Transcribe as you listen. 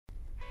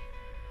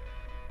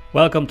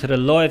Welcome to the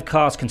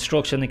Livecosts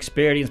Construction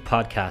Experience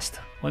Podcast.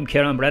 I'm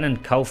Ciaran Brennan,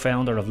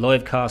 co-founder of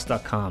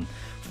Livecosts.com.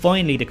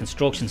 Finally, the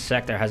construction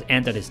sector has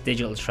entered its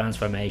digital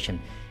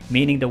transformation,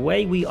 meaning the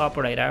way we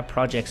operate our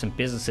projects and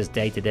businesses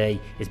day to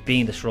day is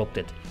being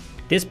disrupted.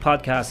 This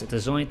podcast is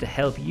designed to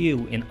help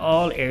you in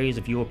all areas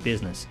of your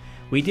business.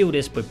 We do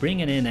this by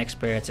bringing in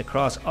experts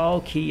across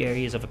all key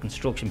areas of a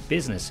construction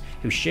business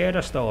who share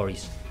their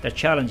stories, their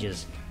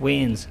challenges,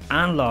 wins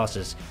and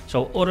losses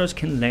so others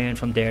can learn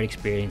from their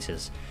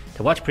experiences.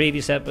 To watch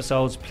previous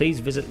episodes, please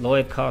visit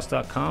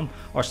livecosts.com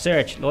or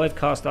search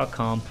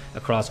livecosts.com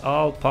across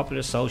all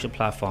popular social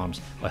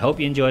platforms. I hope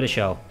you enjoy the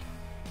show.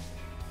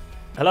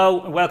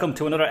 Hello and welcome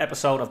to another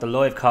episode of the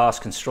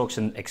Livecosts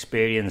Construction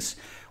Experience.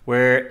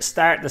 We're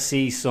starting to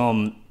see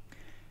some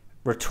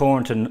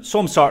return to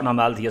some sort of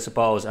normality, I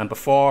suppose, and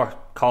before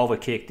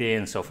COVID kicked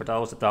in, so for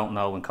those that don't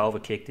know, when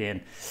COVID kicked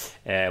in,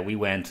 we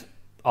went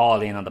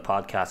all in on the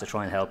podcast to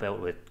try and help out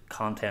with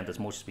content as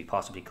much as we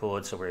possibly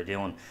could. So we were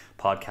doing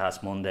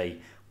podcast Monday,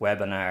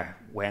 webinar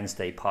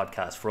Wednesday,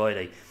 podcast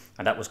Friday,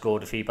 and that was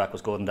good. The feedback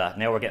was good on that.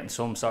 Now we're getting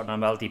some sort of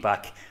normality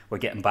back. We're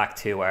getting back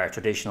to our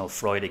traditional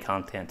Friday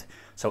content.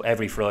 So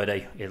every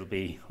Friday it'll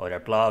be either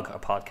blog or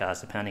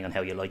podcast, depending on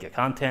how you like your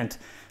content.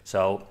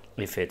 So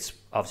if it's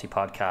obviously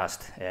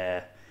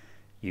podcast,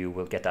 you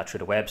will get that through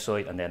the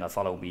website, and then the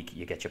following week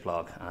you get your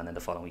blog, and then the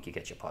following week you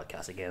get your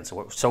podcast again.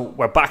 So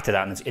we're back to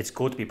that, and it's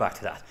good to be back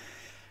to that.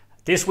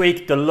 This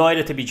week,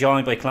 delighted to be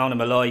joined by Cliona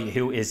Molloy,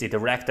 who is the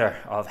Director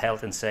of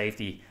Health and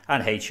Safety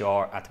and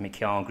HR at the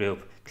McKeon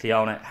Group.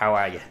 Cliona, how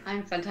are you?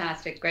 I'm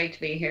fantastic. Great to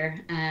be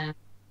here.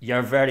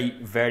 You're very,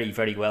 very,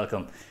 very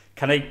welcome.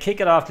 Can I kick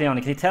it off,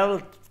 Cliona? Can you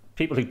tell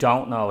people who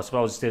don't know, I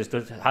suppose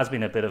there has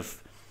been a bit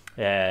of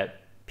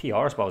PR,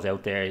 I suppose,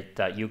 out there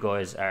that you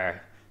guys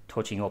are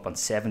touching up on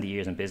 70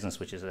 years in business,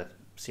 which is a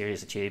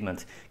serious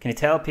achievement. Can you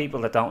tell people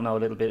that don't know a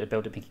little bit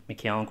about the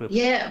McKeon Group?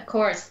 Yeah, of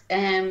course.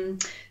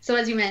 So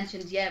as you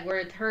mentioned, we're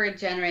a third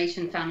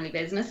generation family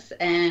business.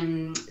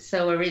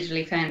 So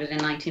originally founded in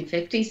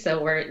 1950.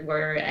 So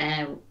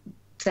we're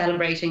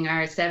celebrating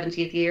our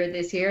 70th year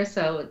this year.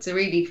 So it's a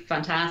really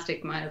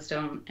fantastic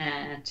milestone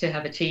to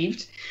have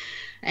achieved.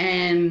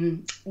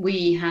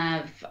 We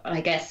have,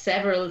 I guess,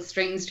 several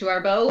strings to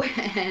our bow.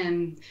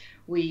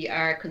 We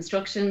are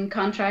construction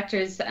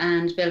contractors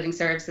and building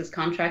services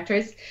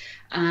contractors.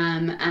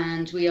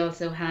 And we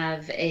also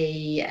have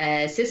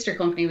a sister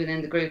company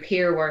within the group,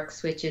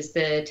 Hereworks, which is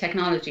the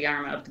technology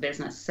arm of the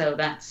business. So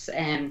that's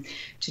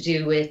to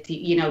do with,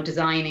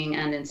 designing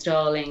and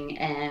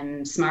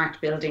installing smart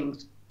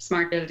buildings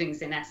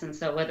in essence.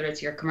 So whether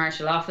it's your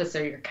commercial office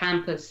or your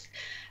campus,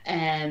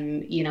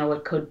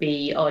 it could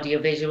be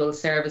audiovisual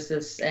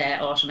services,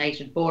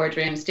 automated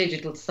boardrooms,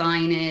 digital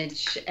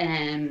signage,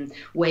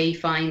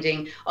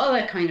 wayfinding, all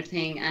that kind of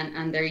thing.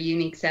 And their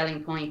unique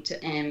selling point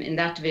in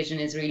that division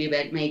is really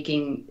about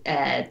making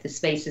the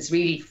spaces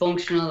really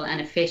functional and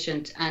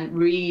efficient and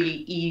really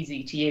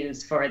easy to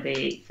use for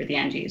the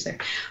end user.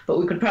 But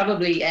we could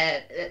probably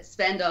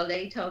spend all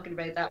day talking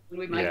about that.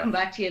 We might come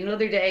back to you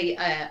another day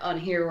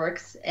on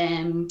Hereworks.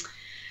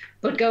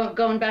 But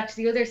going back to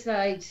the other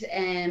side,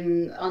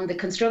 on the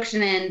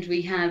construction end,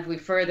 we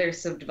further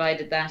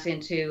subdivided that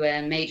into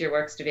a major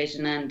works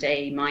division and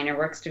a minor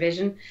works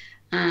division.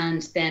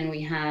 And then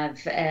we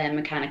have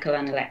mechanical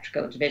and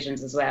electrical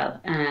divisions as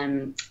well.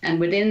 And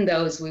within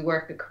those, we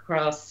work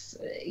across,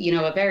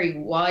 a very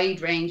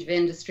wide range of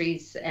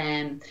industries,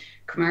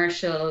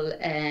 commercial,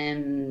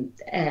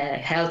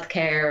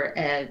 healthcare,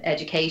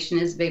 education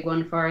is a big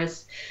one for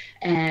us.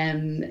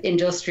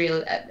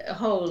 Industrial, a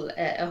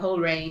whole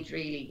range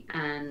really,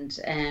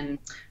 and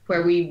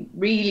where we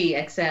really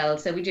excel.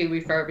 So we do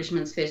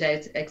refurbishments, fit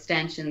outs,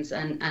 extensions,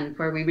 and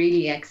where we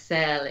really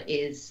excel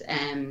is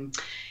in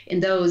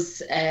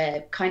those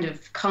kind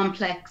of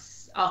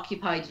complex,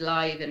 occupied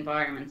live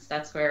environments.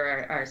 That's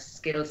where our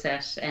skill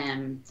set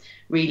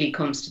really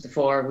comes to the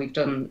fore. We've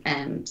done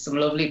some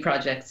lovely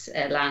projects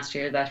last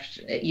year that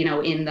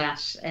in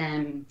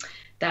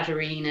that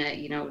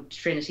arena,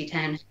 Trinity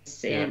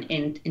Townhouse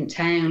in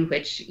town,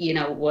 which,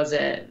 was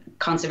a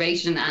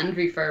conservation and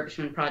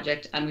refurbishment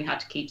project, and we had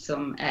to keep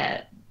some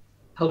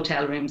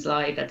hotel rooms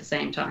live at the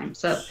same time.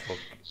 So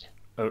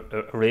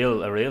a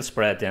real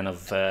spread then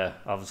of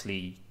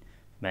obviously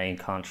main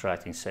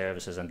contracting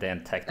services and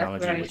then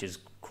technology, right, which is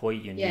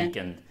quite unique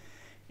and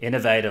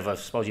innovative. I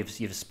suppose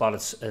you've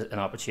spotted an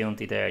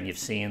opportunity there, and you've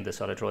seen the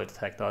sort of drive to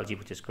technology,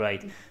 which is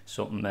great.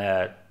 Something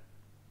I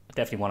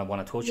definitely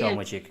want to touch on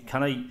with you.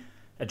 Can I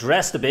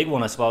address the big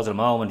one, I suppose, at the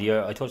moment?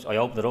 I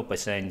opened it up by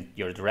saying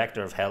you're a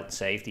Director of Health and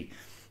Safety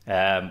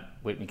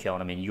with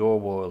McKeon. I mean, your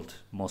world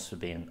must have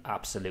been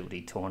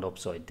absolutely turned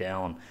upside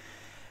down.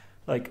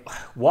 Like,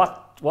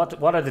 what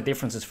are the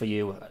differences for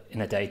you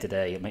in a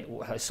day-to-day? I mean,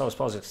 so I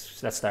suppose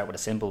let's start with a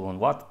simple one.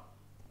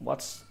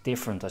 What's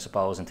different, I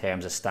suppose, in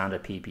terms of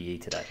standard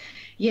PPE today?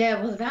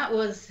 Yeah, well, that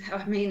was,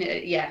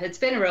 it's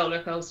been a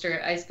roller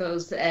coaster, I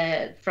suppose,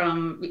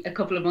 from a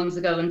couple of months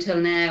ago until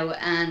now.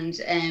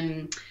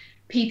 And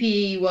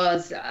PPE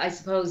was, I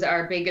suppose,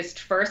 our biggest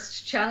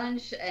first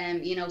challenge,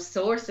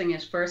 sourcing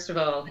it first of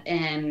all.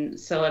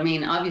 So, I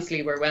mean,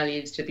 obviously we're well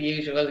used to the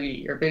usual,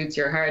 your boots,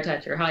 your hard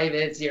hat, your high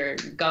vis, your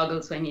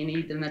goggles when you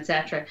need them,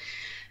 etc.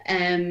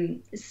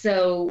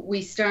 So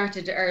we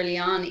started early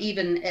on,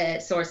 even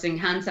sourcing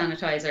hand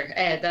sanitizer.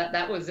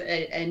 That was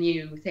a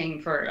new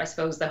thing for, I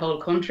suppose, the whole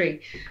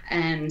country.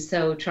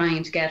 So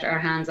trying to get our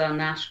hands on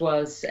that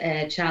was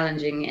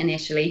challenging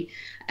initially.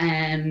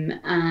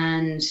 And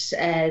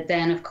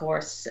then, of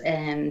course,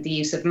 the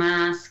use of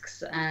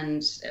masks,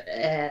 and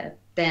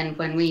then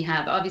when we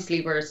have,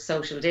 obviously we're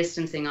social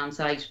distancing on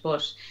site,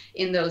 but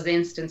in those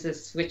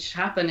instances, which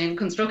happen in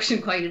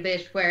construction quite a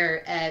bit,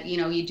 where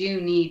you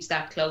do need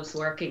that close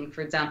working.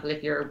 For example,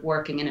 if you're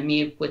working in a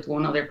MUP with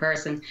one other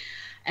person,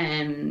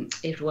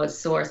 it was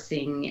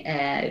sourcing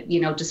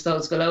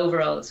disposable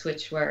overalls,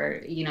 which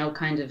were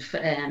kind of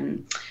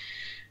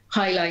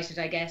highlighted,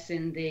 I guess,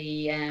 in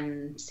the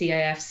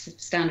CIF's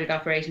standard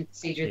operating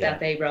procedure that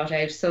they brought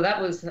out. So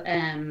that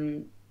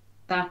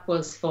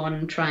was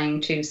fun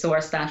trying to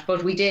source that,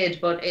 but we did.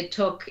 But it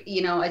took,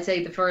 I'd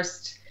say the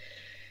first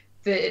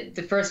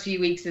few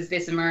weeks as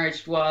this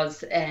emerged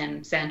was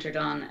centred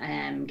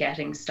on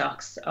getting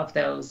stocks of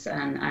those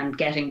and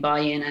getting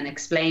buy-in and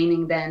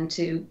explaining then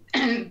to,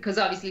 because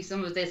obviously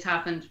some of this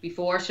happened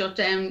before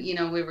shutdown.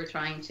 We were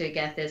trying to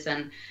get this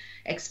and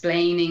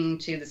explaining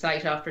to the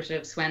site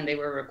operatives when they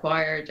were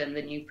required and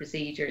the new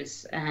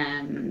procedures.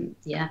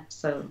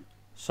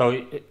 So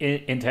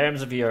in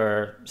terms of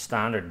your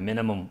standard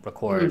minimum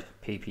required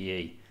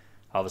PPE,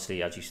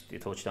 obviously, as you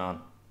touched on,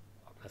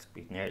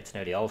 it's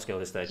nearly old school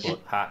this stage,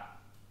 but hat,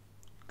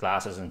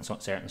 glasses in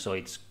certain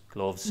sites,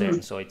 gloves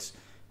certain sites,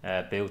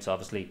 boots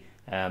obviously.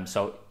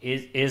 So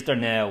is there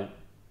now,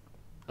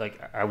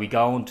 like, are we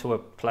going to a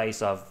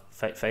place of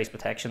face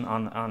protection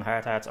on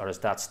hard hats, or is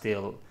that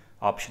still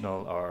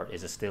optional, or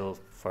is it still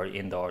for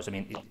indoors? I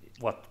mean,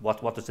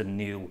 what does the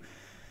new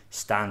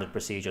standard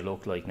procedure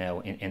look like now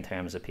in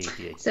terms of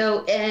PPE?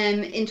 So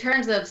in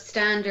terms of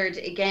standard,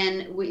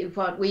 again,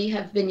 what we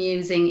have been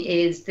using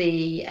is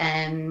the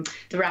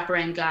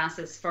wraparound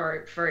glasses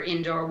for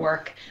indoor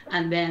work,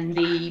 and then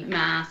the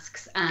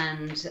masks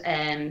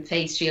and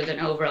face shield and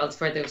overalls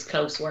for those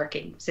close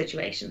working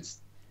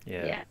situations.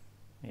 Yeah.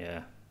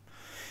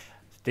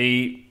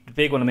 The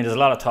big one, I mean, there's a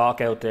lot of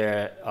talk out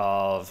there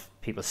of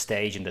people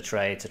staging the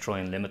trade to try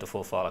and limit the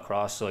footfall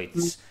across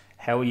sites.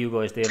 How are you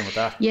guys dealing with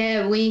that?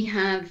 Yeah, we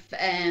have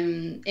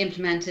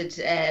implemented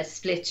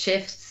split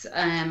shifts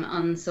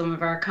on some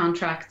of our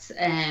contracts.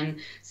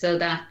 So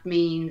that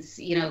means,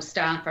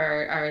 staff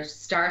are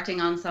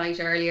starting on site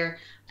earlier,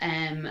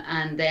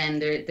 and then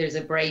there's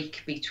a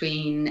break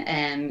between,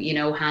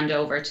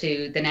 handover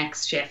to the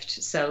next shift,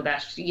 so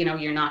that,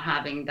 you're not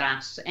having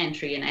that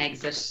entry and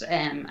exit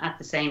at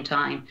the same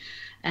time.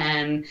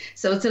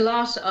 So it's a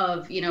lot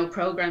of,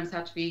 programs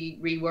have to be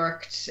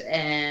reworked,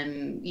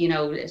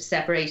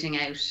 separating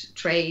out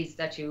trays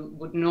that you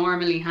would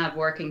normally have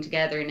working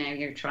together. Now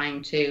you're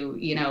trying to,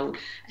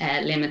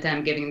 limit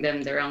them, giving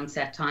them their own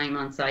set time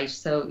on site.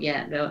 So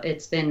yeah,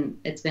 it's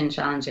been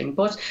challenging,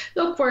 but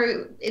look,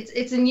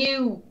 it's a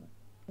new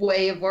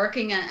way of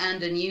working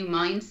and a new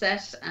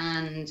mindset,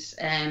 and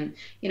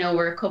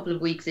we're a couple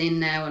of weeks in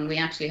now, and we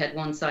actually had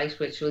one site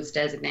which was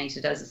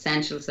designated as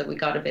essential, so we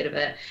got a bit of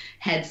a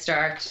head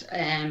start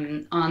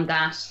on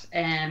that.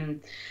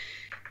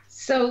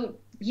 So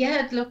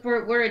yeah, look,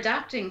 we're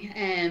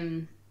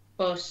adapting,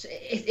 but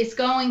it's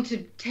going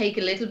to take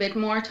a little bit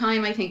more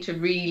time, I think, to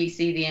really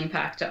see the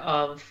impact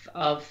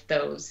of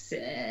those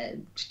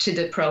to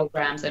the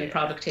programs and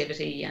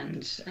productivity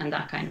and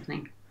that kind of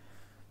thing.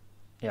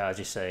 Yeah, as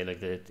you say,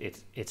 like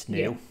it's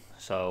new,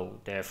 so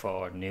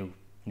therefore new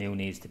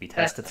needs to be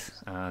tested,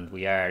 and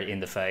we are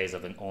in the phase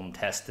of an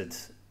untested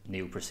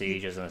new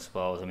procedures. And I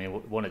suppose, I mean,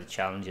 one of the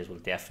challenges will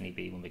definitely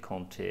be when we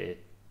come to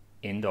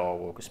indoor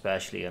work,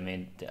 especially. I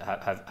mean,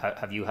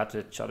 have you had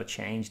to sort of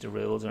change the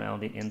rules around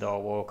the indoor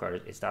work, or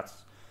is that?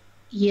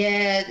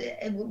 Yeah,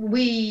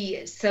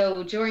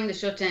 so during the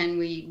shutdown,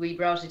 we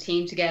brought a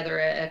team together,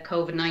 a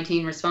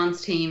COVID-19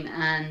 response team,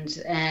 and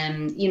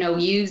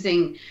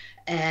using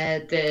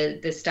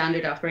the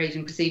standard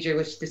operating procedure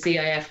which the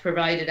CIF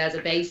provided as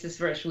a basis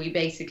for it, we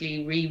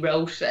basically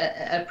rewrote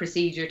a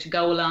procedure to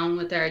go along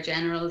with our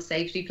general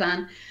safety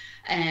plan,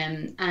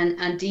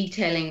 and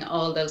detailing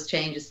all those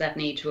changes that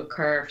need to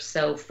occur.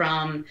 So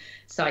from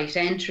site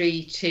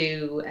entry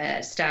to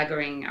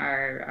staggering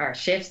our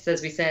shifts,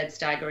 as we said,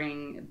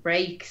 staggering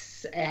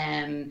breaks,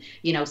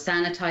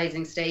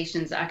 sanitizing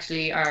stations.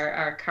 Actually,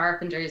 our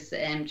carpenters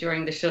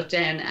during the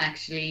shutdown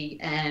actually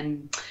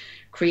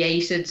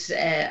created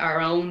our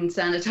own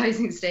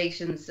sanitizing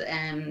stations,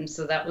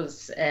 so that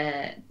was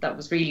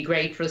really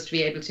great for us to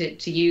be able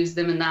to use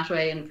them in that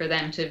way, and for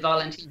them to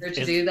volunteer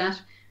to do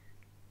that.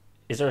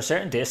 Is there a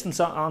certain distance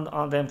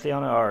on them,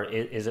 Cliona, or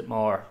is it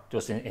more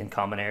just in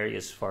common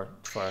areas for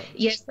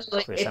yes, so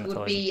it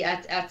would be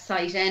at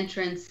site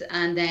entrance,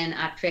 and then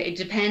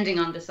depending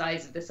on the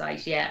size of the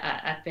site,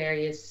 at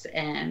various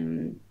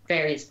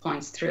various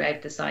points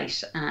throughout the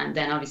site, and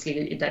then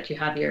obviously that you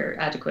have your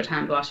adequate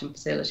hand washing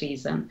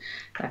facilities and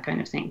that kind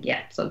of thing.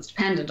 Yeah, so it's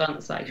dependent on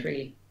the site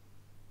really.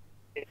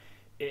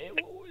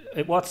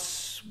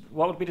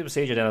 What would be the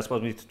procedure then? I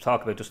suppose we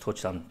talk about, just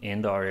touched on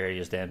indoor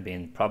areas then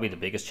being probably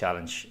the biggest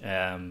challenge.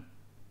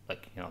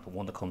 Like, you know, the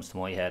one that comes to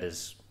my head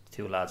is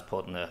two lads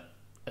putting a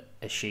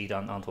sheet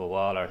onto a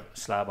wall or a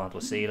slab onto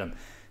a ceiling.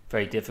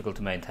 Very difficult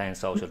to maintain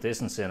social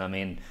distancing. I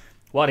mean,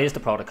 what is the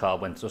protocol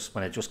when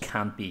it just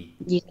can't be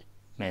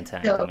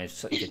maintained? So, I mean,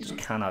 you just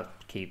cannot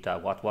keep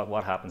that.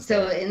 What happens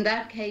so there? in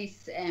that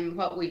case,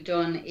 what we've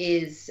done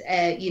is,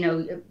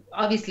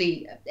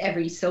 obviously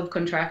every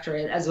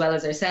subcontractor as well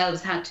as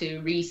ourselves had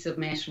to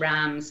resubmit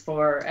RAMs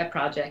for a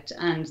project,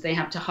 and they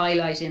have to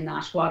highlight in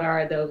that what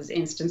are those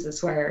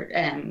instances where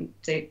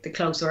the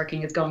close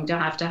working is going to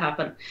have to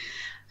happen.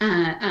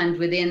 And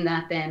within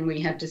that, then we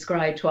have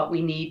described what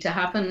we need to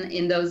happen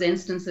in those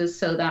instances.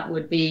 So that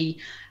would be,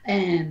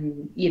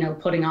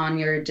 putting on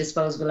your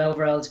disposable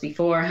overalls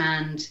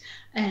beforehand,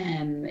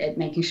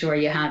 making sure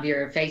you have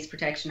your face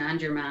protection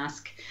and your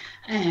mask,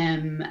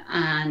 and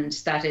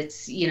that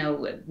it's,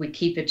 we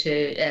keep it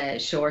to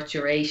short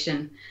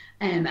duration.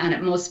 And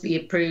it must be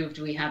approved.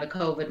 We have a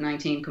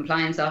COVID-19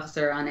 compliance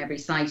officer on every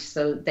site,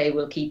 so they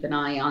will keep an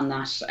eye on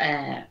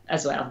that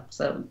as well.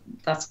 So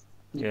that's...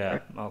 Yeah,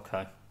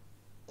 okay.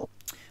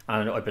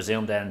 And I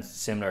presume then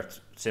similar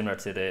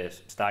to the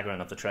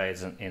staggering of the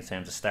trades in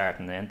terms of start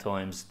and end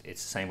times,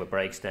 it's the same with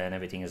breaks then.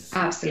 Everything is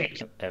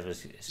absolutely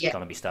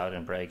going to be staggered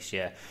in breaks.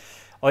 Yeah,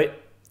 I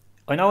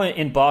know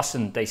in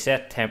Boston they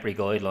set temporary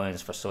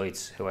guidelines for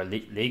sites who are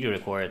legally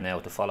required now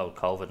to follow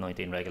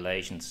COVID-19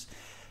 regulations,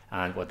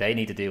 and what they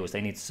need to do is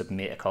they need to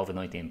submit a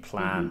COVID-19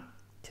 plan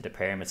to the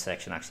permit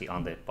section actually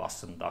on the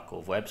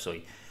boston.gov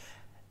website,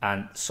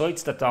 and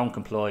sites that don't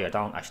comply or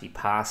don't actually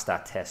pass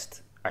that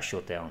test are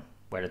shut down,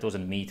 where it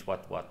doesn't meet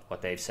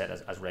what they've set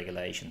as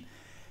regulation.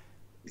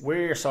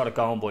 We're sort of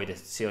going by the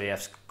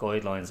CIF's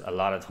guidelines a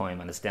lot of time,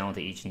 and it's down to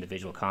each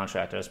individual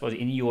contractor. I suppose,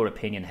 in your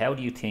opinion, how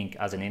do you think,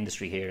 as an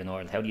industry here in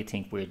Ireland, how do you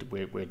think we're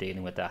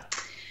dealing with that?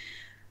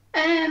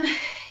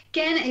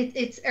 Again,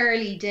 it's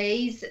early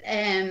days.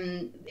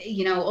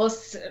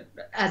 Us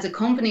as a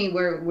company,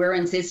 we're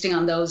insisting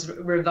on those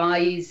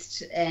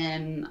revised,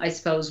 I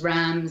suppose,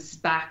 RAMs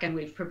back, and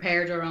we've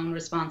prepared our own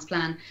response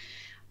plan.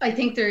 I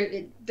think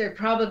there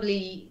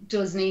probably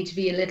does need to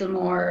be a little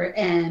more,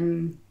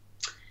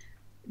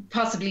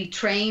 possibly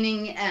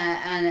training,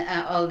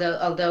 and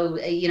although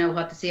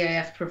what the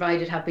CIF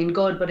provided have been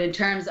good, but in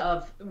terms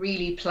of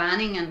really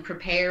planning and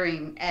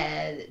preparing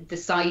the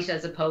site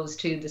as opposed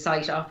to the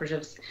site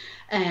operatives,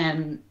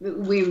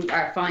 we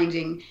are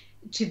finding,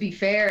 to be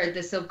fair, the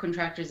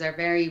subcontractors are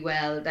very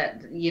well,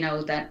 that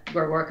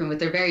we're working with,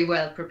 they're very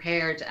well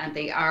prepared, and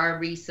they are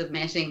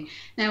resubmitting.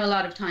 Now, a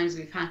lot of times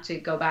we've had to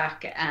go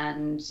back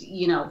and,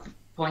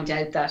 point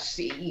out that,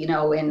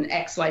 in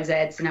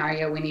XYZ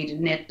scenario, we need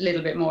a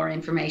little bit more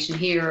information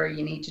here, or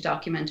you need to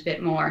document a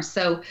bit more.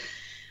 So,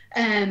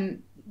 I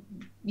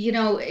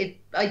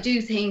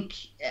do think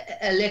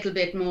a little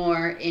bit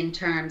more in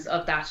terms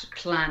of that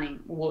planning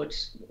would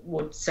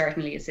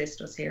certainly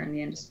assist us here in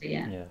the industry.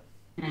 Yeah.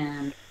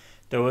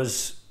 There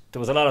was a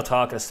lot of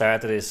talk at the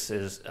start of this,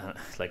 is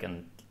like,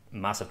 a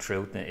massive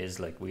truth is,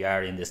 like, we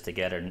are in this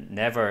together.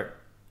 Never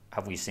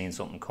have we seen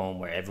something come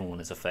where everyone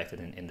is affected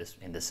in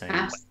the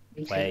same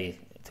way,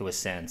 to a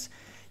sense.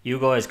 You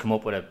guys come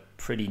up with a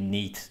pretty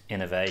neat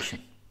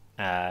innovation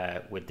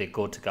with the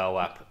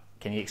Good2go app.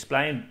 Can you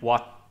explain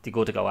what the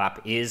Good2go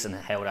app is and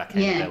how that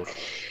came about?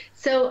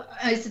 So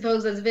I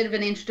suppose as a bit of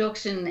an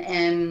introduction,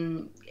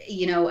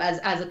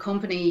 as a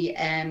company,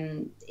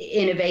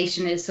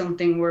 innovation is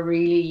something we're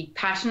really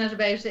passionate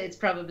about. It's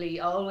probably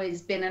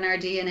always been in our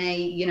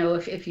DNA.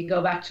 If you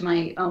go back to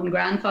my own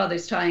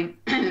grandfather's time,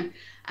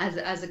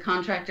 as a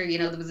contractor,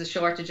 there was a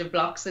shortage of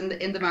blocks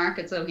in the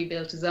market, so he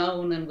built his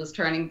own and was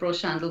turning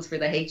brush handles for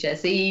the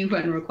HSE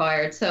when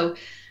required. So,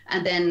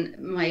 and then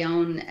my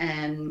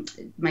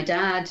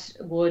dad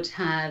would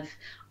have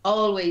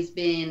always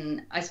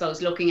been, I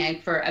suppose, looking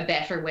out for a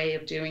better way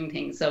of doing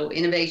things. So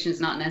innovation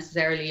is not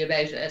necessarily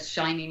about a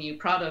shiny new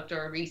product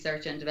or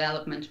research and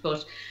development,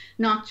 but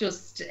not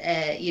just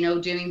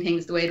doing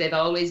things the way they've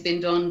always been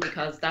done,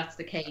 because that's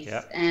the case.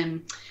 Yeah.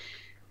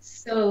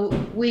 So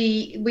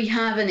we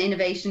have an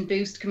innovation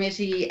boost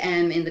committee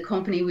in the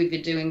company. We've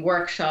been doing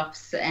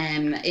workshops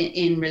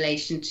in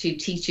relation to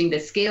teaching the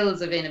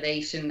skills of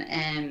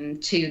innovation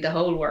to the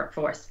whole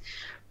workforce.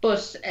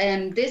 But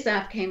this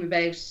app came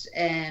about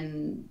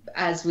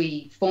as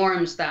we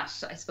formed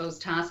that, I suppose,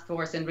 task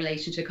force in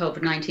relation to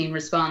COVID-19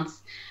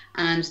 response.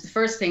 And the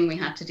first thing we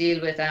had to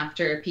deal with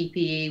after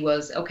PPE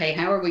was, okay,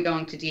 how are we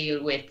going to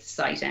deal with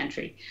site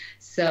entry?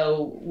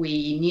 So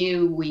we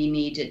knew we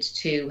needed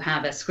to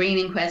have a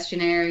screening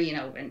questionnaire,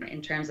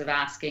 in terms of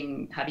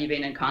asking, have you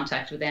been in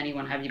contact with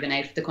anyone? Have you been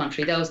out of the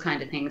country? Those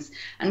kind of things.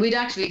 And we'd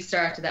actually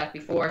started that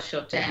before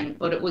shutdown,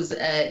 but it was,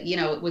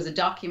 it was a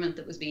document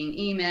that was being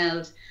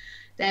emailed,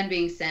 then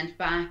being sent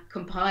back,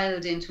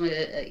 compiled into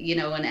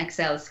an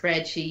Excel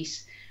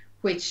spreadsheet,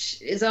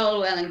 which is all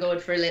well and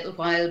good for a little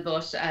while,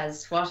 but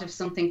what if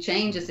something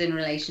changes in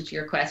relation to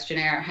your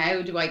questionnaire?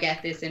 How do I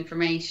get this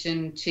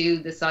information to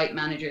the site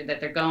manager that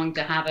they're going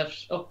to have it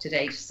up to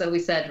date? So we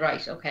said,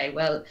 right, okay,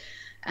 well,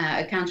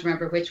 I can't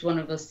remember which one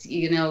of us,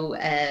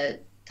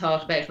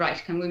 thought about,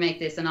 right, can we make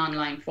this an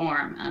online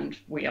form? And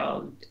we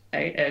all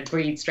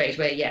agreed straight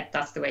away, yeah,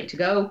 that's the way to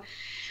go.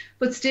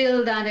 But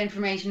still, that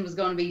information was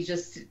going to be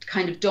just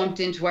kind of dumped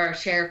into our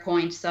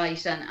SharePoint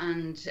site,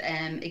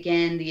 and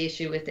again, the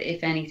issue with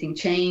if anything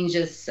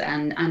changes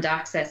and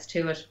access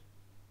to it.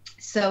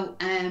 So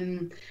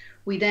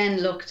we then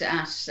looked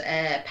at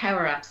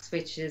Power Apps,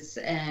 which is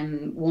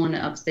one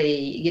of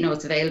the,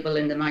 it's available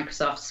in the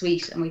Microsoft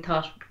suite, and we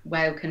thought,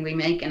 wow, can we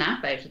make an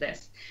app out of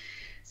this?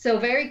 So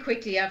very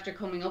quickly after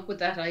coming up with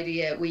that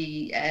idea,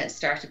 we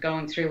started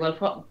going through,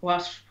 well,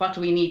 what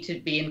do we need to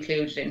be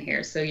included in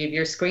here? So you have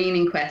your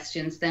screening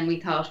questions. Then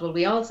we thought, well,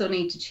 we also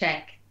need to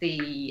check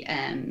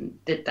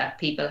that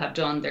people have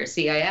done their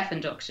CIF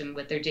induction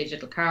with their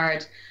digital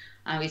card.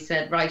 We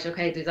said, right,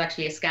 okay, there's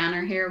actually a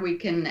scanner here. We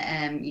can,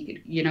 you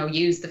could,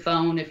 use the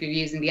phone if you're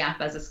using the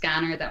app as a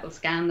scanner that will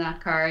scan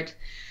that card.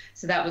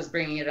 So that was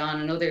bringing it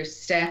on another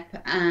step.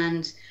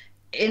 And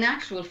in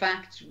actual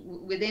fact,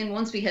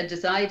 once we had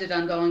decided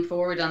on going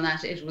forward on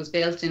that, it was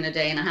built in a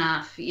day and a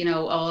half,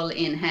 all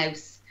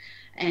in-house.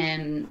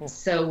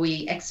 So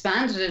we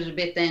expanded it a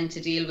bit then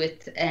to deal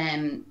with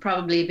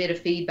probably a bit of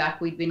feedback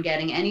we'd been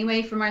getting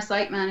anyway from our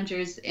site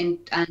managers and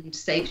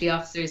safety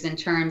officers in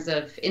terms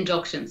of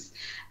inductions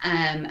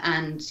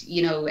and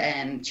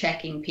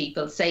checking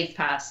people's safe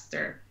pass,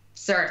 their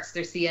certs,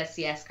 their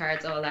CSCS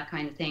cards, all that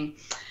kind of thing.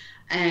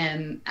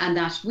 And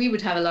that we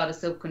would have a lot of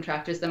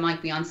subcontractors that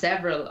might be on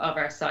several of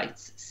our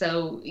sites.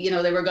 So,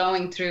 they were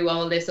going through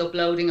all this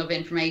uploading of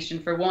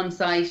information for one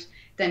site,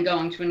 then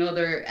going to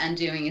another and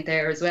doing it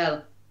there as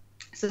well.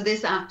 So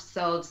this app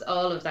solves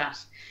all of that.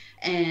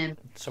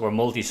 So we're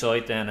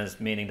multi-site then, as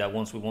meaning that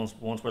once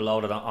we're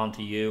loaded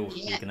onto you,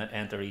 we can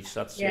enter each.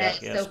 So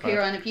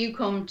Ciaran, if you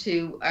come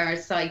to our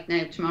site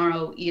now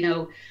tomorrow,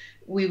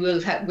 we will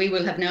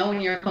have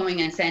known you're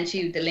coming and sent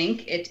you the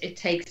link. It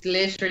takes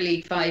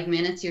literally 5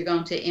 minutes. You're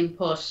going to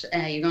input,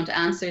 you're going to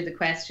answer the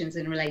questions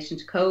in relation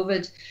to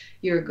COVID.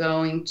 You're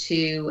going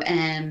to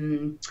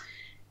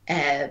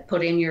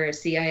put in your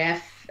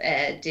CIF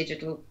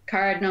digital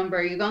card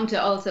number. You're going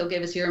to also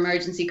give us your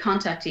emergency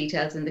contact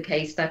details in the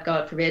case that,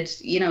 God forbid,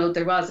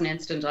 there was an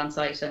incident on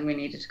site and we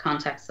needed to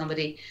contact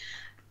somebody.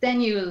 Then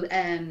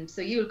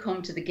you'll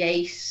come to the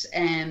gate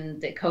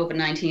and the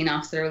COVID-19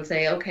 officer will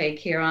say, okay,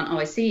 Ciaran,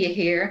 I see you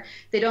here.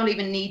 They don't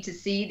even need to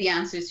see the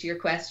answers to your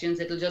questions.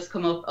 It'll just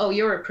come up, oh,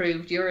 you're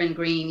approved, you're in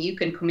green, you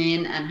can come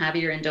in and have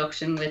your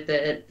induction with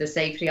the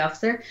safety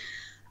officer.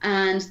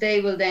 And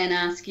they will then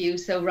ask you,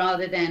 so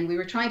rather than, we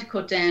were trying to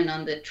cut down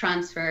on the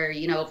transfer,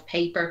 of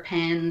paper,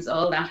 pens,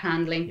 all that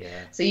handling. Yeah.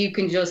 So you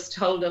can just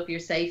hold up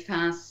your safe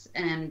pass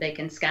and they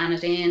can scan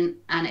it in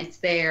and it's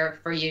there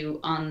for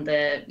you on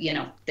the,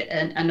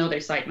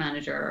 another site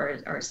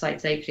manager or site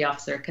safety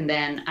officer can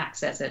then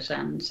access it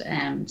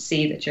and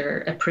see that you're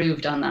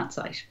approved on that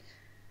site.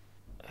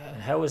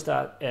 How is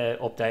that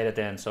updated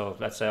then? So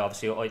let's say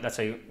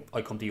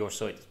I come to your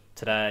site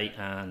today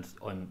and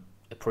I'm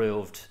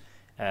approved.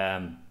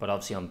 But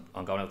obviously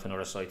I'm going out to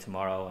another site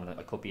tomorrow and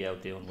I could be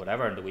out doing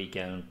whatever on the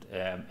weekend.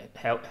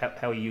 How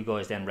are you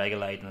guys then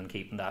regulating and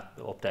keeping that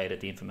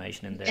updated, the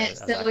information in there?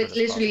 So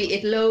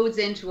it loads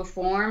into a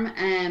form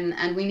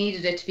and we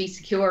needed it to be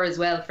secure as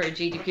well for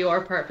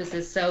GDPR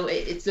purposes. So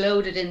it's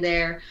loaded in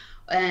there.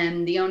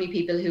 The only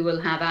people who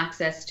will have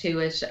access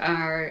to it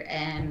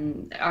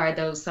are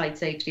those site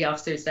safety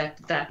officers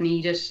that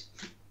need it.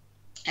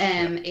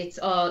 It's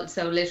all,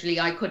 so literally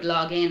I could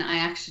log in. I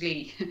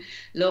actually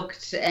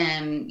looked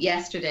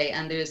yesterday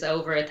and there's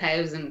over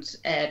 1,000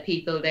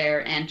 people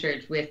there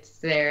entered with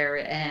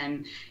their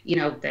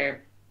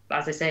their,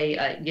 as I say,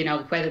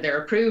 whether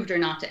they're approved or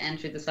not to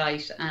enter the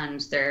site and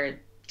their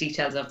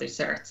details of their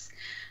certs.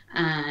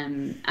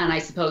 And I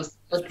suppose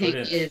the thing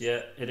is,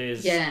 it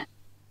is. Yeah,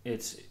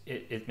 it's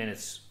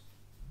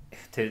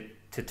to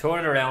turn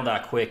it around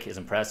that quick is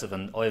impressive.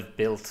 And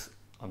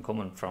I'm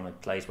coming from a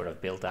place where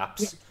I've built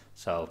apps. Yeah.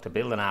 So to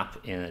build an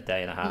app in a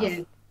day and a half,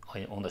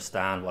 I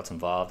understand what's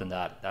involved in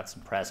that. That's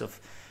impressive.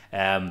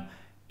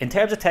 In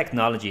terms of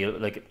technology,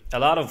 like a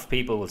lot of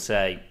people will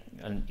say,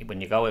 and when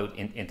you go out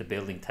into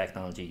building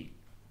technology,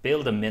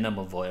 build a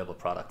minimum viable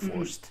product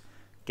first.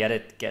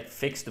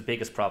 Fix the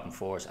biggest problem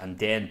first, and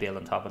then build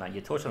on top of that.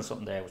 You touched on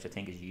something there which I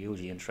think is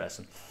hugely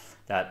interesting.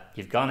 That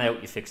you've gone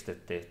out, you fixed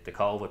the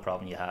COVID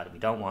problem you had. We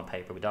don't want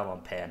paper, we don't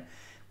want pen.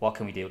 What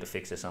can we do to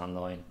fix this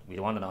online? We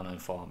want an online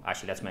form.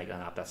 Actually, let's make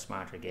an app that's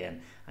smarter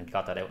again, and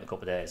got that out in a couple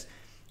of days.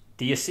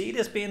 Do you see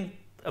this being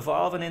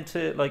evolving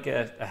into like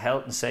a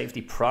health and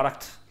safety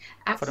product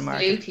for the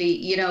market?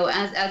 Absolutely.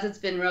 As it's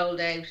been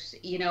rolled out,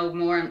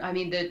 more. I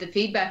mean, the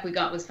feedback we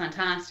got was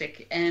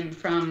fantastic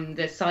from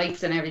the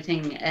sites and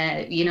everything.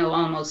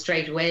 Almost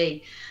straight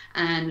away.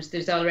 And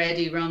there's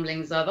already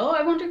rumblings of,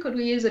 I wonder could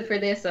we use it for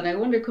this, and I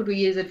wonder could we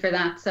use it for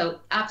that.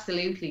 So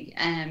absolutely.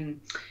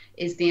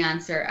 is the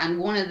answer. And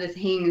one of the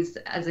things,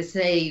 as I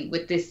say,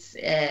 with this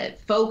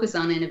focus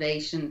on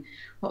innovation,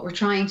 what we're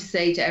trying to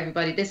say to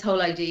everybody, this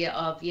whole idea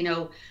of,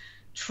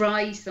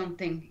 try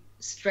something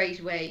straight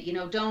away.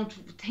 Don't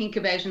think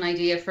about an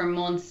idea for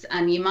months,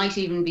 and you might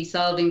even be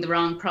solving the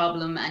wrong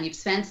problem, and you've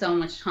spent so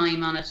much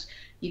time on it.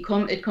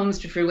 It comes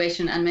to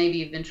fruition, and maybe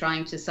you've been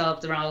trying to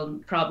solve the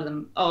wrong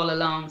problem all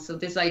along. So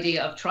this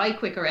idea of try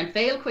quicker and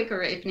fail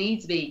quicker if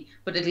needs be,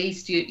 but at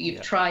least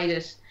you've tried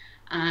it,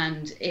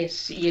 and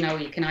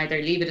you can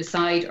either leave it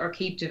aside or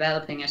keep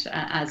developing it,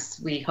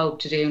 as we hope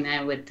to do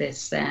now with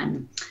this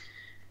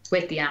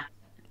with the app.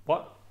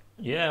 What's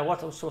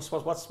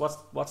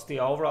the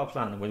overall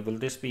plan? Will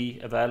this be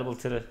available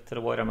to the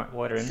wider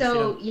industry?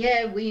 So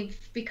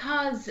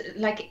because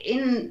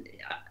in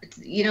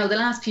the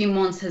last few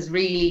months has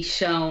really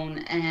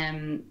shown,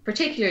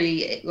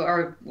 particularly,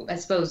 or I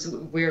suppose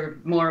we're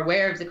more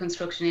aware of the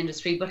construction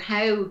industry, but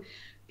how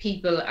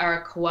people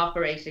are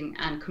cooperating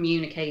and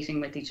communicating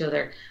with each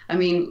other. I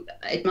mean,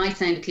 it might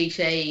sound a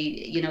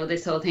cliche,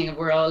 this whole thing of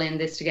we're all in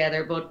this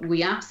together, but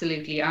we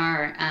absolutely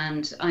are.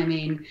 And I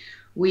mean,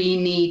 we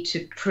need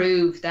to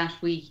prove that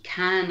we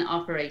can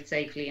operate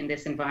safely in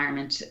this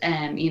environment,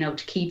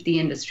 to keep the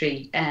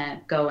industry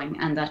going,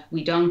 and that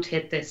we don't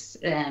hit this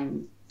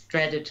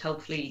dreaded,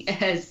 hopefully,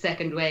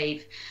 second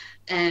wave.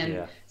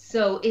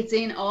 So it's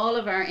in all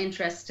of our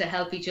interests to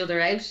help each other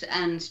out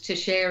and to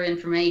share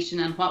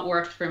information and what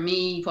worked for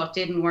me, what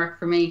didn't work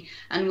for me.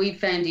 And we've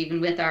found, even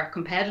with our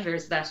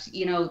competitors, that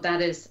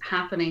that is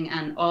happening,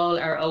 and all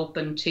are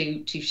open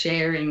to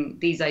sharing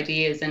these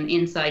ideas and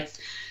insights.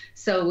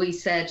 So we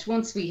said,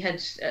 once we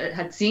had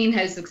seen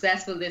how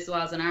successful this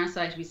was on our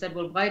site, we said,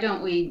 well, why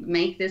don't we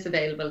make this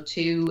available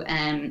to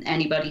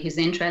anybody who's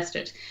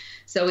interested?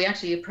 So we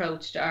actually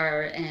approached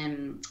our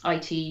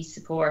IT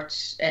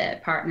support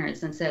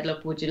partners and said,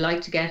 look, would you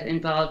like to get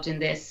involved in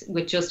this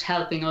with just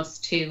helping us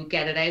to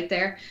get it out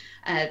there?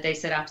 They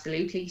said,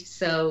 absolutely.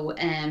 So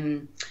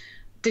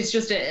there's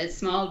just a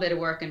small bit of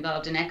work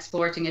involved in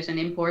exporting it and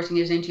importing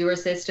it into your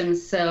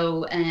systems.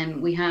 So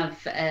we have,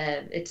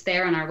 it's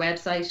there on our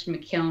website,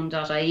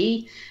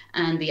 McKeon.ie,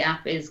 and the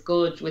app is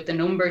good with the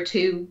number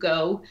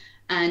 2go.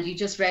 And you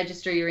just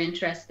register your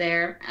interest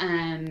there,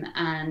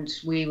 and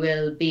we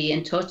will be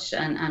in touch,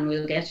 and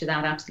we'll get you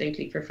that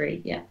absolutely for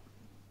free. Yeah.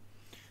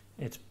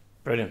 It's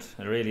brilliant.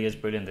 It really is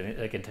brilliant. And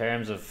like, in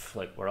terms of,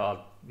 like,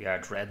 we are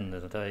dreading,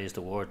 and I use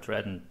the word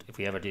dreading, if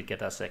we ever did get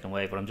that second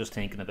wave. But I'm just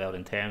thinking about,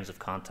 in terms of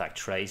contact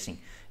tracing,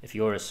 if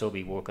you're a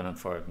subby working on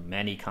for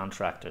many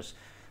contractors,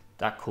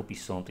 that could be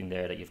something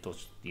there that you've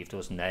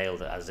just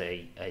nailed as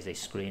a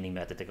screening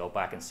method, to go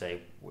back and say,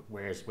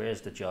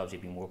 where's the jobs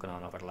you've been working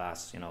on over the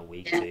last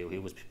week or two,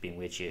 who was been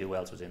with you, who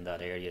else was in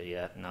that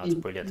area. It's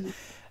brilliant.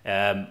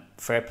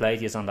 Fair play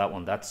to you on that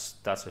one. That's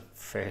a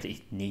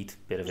fairly neat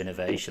bit of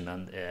innovation,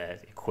 and a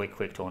quick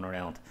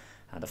turnaround,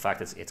 and the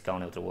fact that it's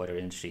gone out to the wider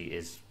industry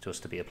is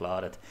just to be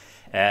applauded.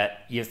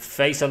 You've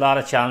faced a lot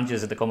of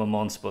challenges in the coming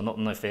months, but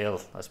nothing, I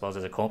feel, I suppose,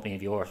 as a company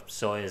of your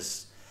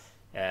size,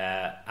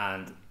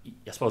 and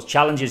I suppose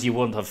challenges you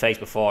wouldn't have faced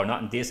before,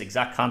 not in this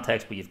exact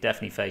context, but you've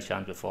definitely faced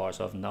challenges before,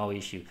 so I've no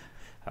issue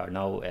or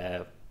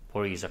no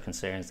worries or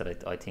concerns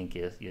that I think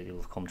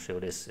you'll come through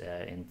this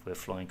with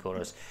flying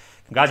colours.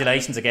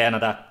 Congratulations again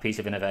on that piece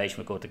of innovation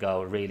with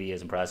Good2go. It really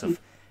is impressive.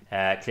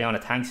 Cliona,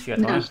 thanks for your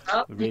time.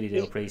 We really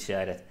do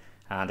appreciate it,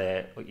 and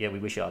we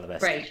wish you all the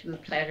best. Great, it was a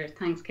pleasure.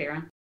 Thanks,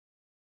 Ciaran.